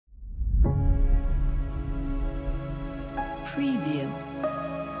Preview.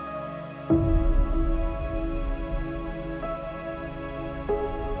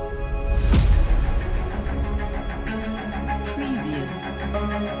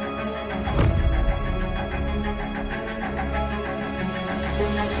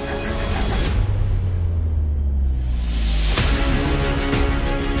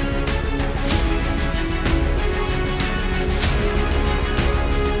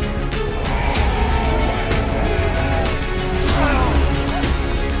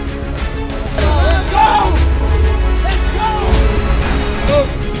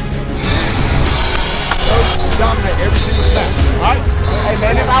 Dominate every single snap, right? Hey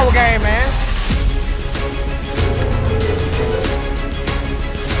man, it's our game, man.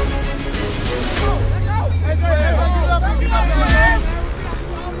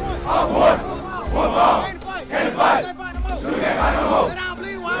 One ball, can't fight. Do the game, I know more. Let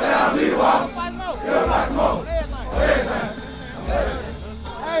down bleed one. Get up, smoke.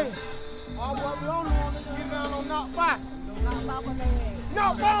 Hey, all boy, we on the one. Let's get down on knock 5.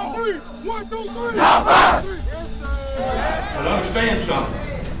 Knock ball 3. 1, 2, 3. Knock 5. But understand something.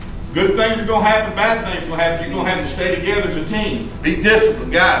 Good things are going to happen, bad things are going to happen. You're going to have to stay together as a team. Be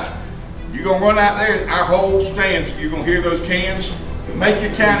disciplined, guys. You're going to run out there, our whole stands, you're going to hear those cans. Make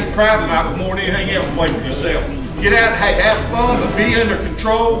your county proud tonight, but more than anything else, play for yourself. Get out, hey, have fun, but be under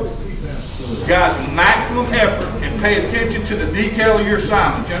control. Guys, maximum effort and pay attention to the detail of your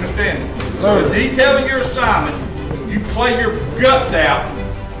assignment. You understand? The detail of your assignment, you play your guts out,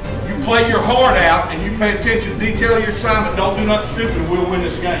 you play your heart out, and you pay attention to the detail of your assignment. Don't do nothing stupid, and we'll win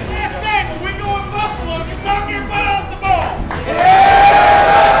this game. Last second, we go in Buffalo. You knock your butt off the ball.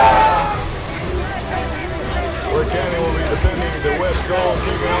 Ware County will be defending the West goal,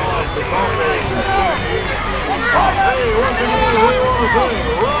 kicking off the foundation. Hey, once again, we want to thank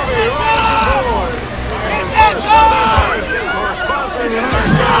Robbie Rosenborn and for sponsoring our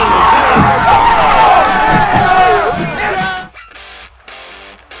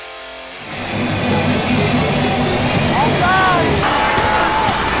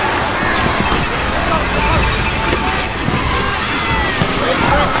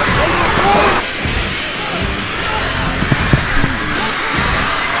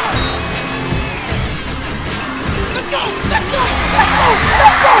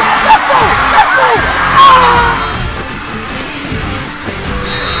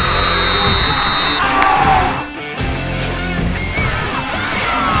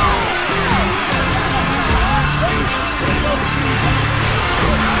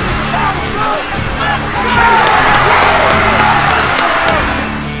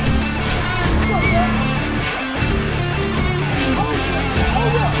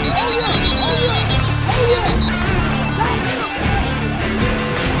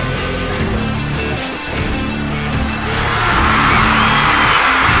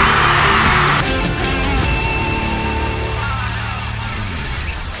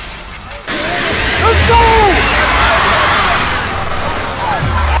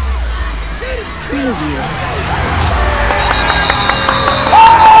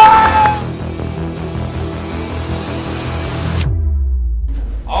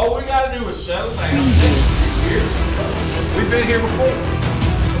All we got to do is settle down. We've been here before,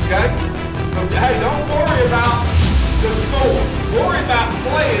 okay? So, hey, don't worry about the score. Worry about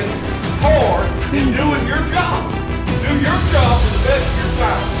playing hard and doing your job. Do your job to the best of your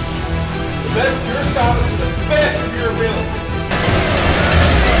time. The best of your time to the best of your ability.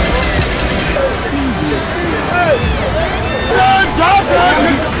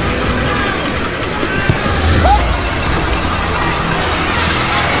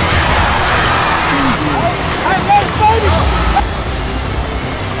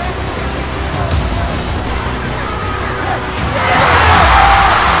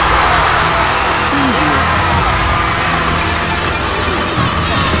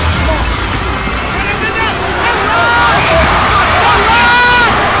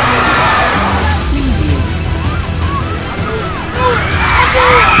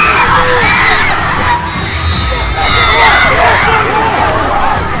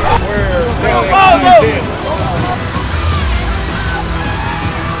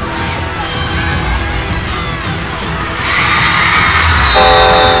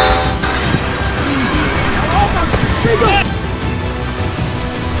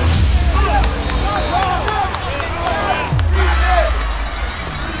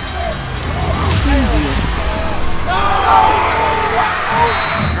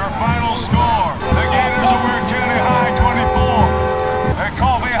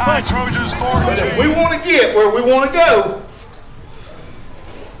 Trojans 42. But if we want to get where we want to go,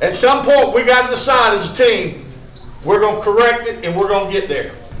 at some point we got to decide as a team, We're going to correct it, and we're going to get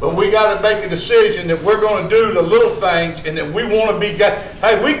there. But we got to make a decision that we're going to do the little things, and that we want to be.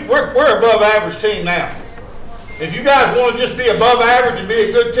 Hey, we're above average team now. If you guys want to just be above average and be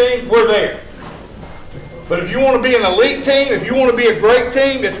a good team, we're there. But if you want to be an elite team, if you want to be a great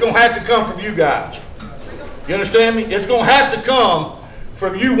team, it's going to have to come from you guys. You understand me? It's going to have to come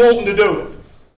from you wanting to do it.